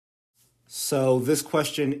So this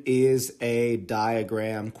question is a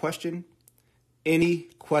diagram question. Any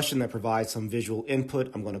question that provides some visual input,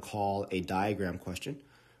 I'm going to call a diagram question.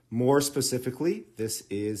 More specifically, this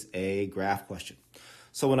is a graph question.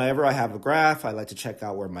 So whenever I have a graph, I like to check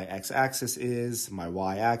out where my x-axis is, my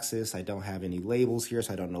y-axis. I don't have any labels here,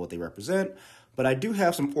 so I don't know what they represent. But I do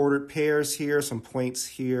have some ordered pairs here, some points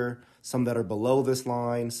here, some that are below this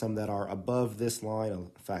line, some that are above this line.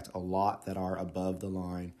 In fact, a lot that are above the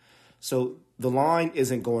line. So the line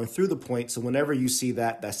isn't going through the point, so whenever you see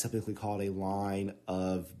that, that's typically called a line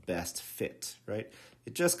of best fit, right?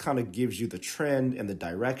 It just kind of gives you the trend and the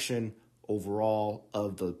direction overall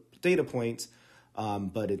of the data points,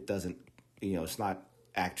 but it doesn't, it's not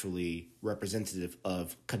actually representative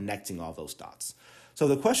of connecting all those dots. So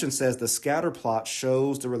the question says the scatter plot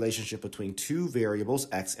shows the relationship between two variables,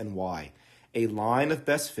 x and y. A line of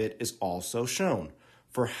best fit is also shown.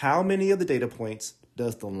 For how many of the data points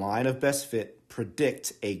does the line of best fit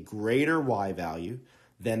predict a greater y value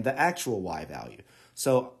than the actual y value?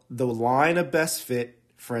 So the line of best fit,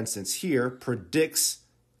 for instance, here predicts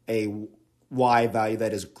a y value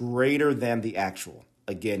that is greater than the actual.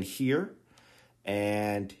 Again, here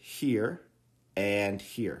and here and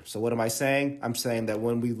here. So what am I saying? I'm saying that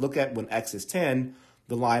when we look at when x is 10,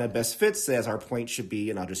 the line of best fit says our point should be,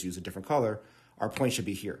 and I'll just use a different color, our point should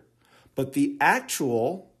be here. But the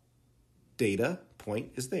actual data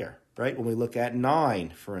point is there, right? When we look at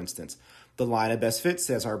 9, for instance, the line of best fit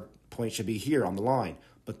says our point should be here on the line,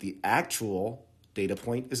 but the actual data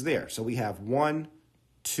point is there. So we have 1,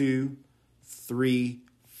 2, 3,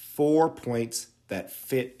 4 points that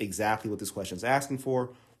fit exactly what this question is asking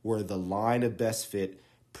for, where the line of best fit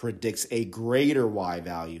predicts a greater y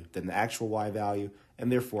value than the actual y value,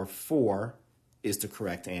 and therefore 4 is the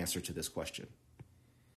correct answer to this question.